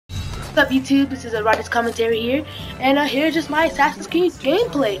What's up YouTube, this is Roddy's commentary here, and here's just my Assassin's Creed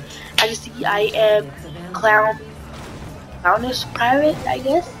gameplay. As you see, I am clownish pirate, I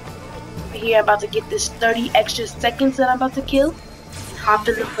guess. Here I'm about to get this 30 extra seconds that I'm about to kill. Hopped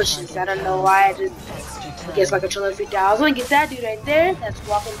in the bushes, I don't know why, I guess my controller freaked out. I was gonna get that dude right there, that's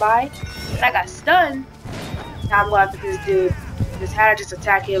walking by, but I got stunned. Now I'm going after this dude. Just had to just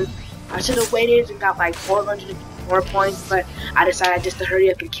attack him. I should have waited and got like 400 more points, but I decided just to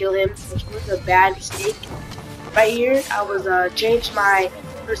hurry up and kill him, which was a bad mistake. Right here, I was changed my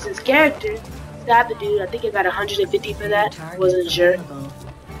person's character, stabbed the dude. I think I got 150 for that. I wasn't sure.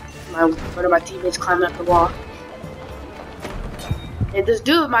 One of my teammates climbed up the wall, and this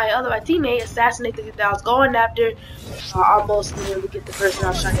dude, my teammate, assassinated the dude that I was going after. Almost nearly get the person I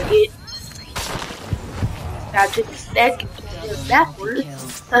was trying to get. Stabbed him in his neck and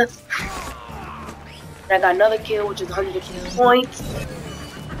backwards. I got another kill, which is 150 points.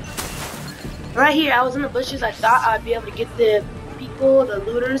 Right here, I was in the bushes. I thought I'd be able to get the people, the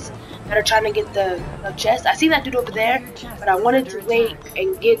looters, that are trying to get the chest. I seen that dude over there, but I wanted to wait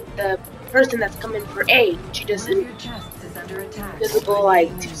and get the person that's coming for A. She just visible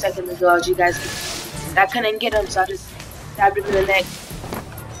like 2 seconds ago, as you guys can see. I couldn't get him, so I just stabbed him in the neck.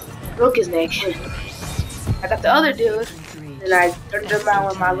 Broke his neck. I got the other dude, and I turned him around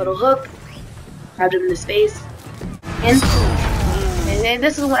with my little hook. Stabbed him in his face. And then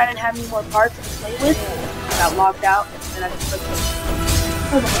this is when I didn't have any more parts to play with. I got logged out, and I just put them.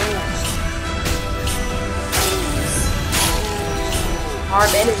 Arm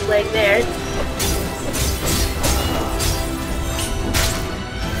and his leg there.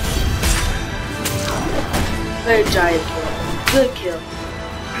 Very giant kill. Good kill.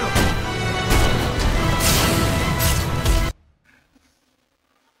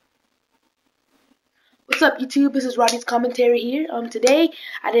 What's up YouTube, this is Roddy's commentary here. Today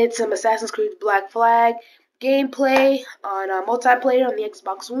I did some Assassin's Creed Black Flag gameplay on multiplayer on the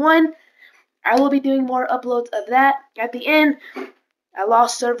Xbox One. I will be doing more uploads of that. At the end, I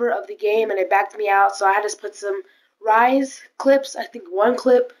lost server of the game and it backed me out, so I had to put some Rise clips, I think 1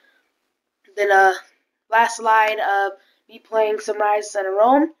 clip, then last slide of me playing some Rise Center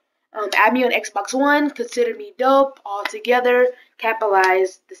Rome. Add me on Xbox One, ConsiderMeDope, all together,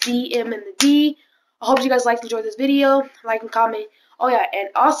 capitalize the C, M, and the D. I hope you guys liked and enjoyed this video. Like and comment. Oh yeah, and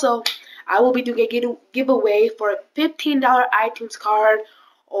also I will be doing a giveaway for a $15 iTunes card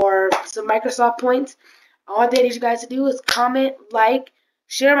or some Microsoft points. All I need you guys to do is comment, like,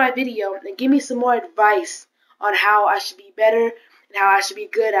 share my video, and give me some more advice on how I should be better and how I should be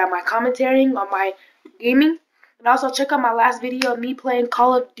good at my commentating on my gaming. And also check out my last video of me playing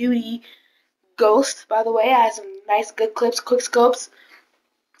Call of Duty Ghost. By the way, I had some nice good clips, quick scopes.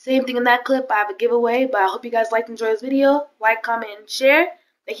 Same thing in that clip. I have a giveaway, but I hope you guys liked and enjoyed this video. Like, comment, and share.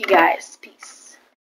 Thank you guys. Peace.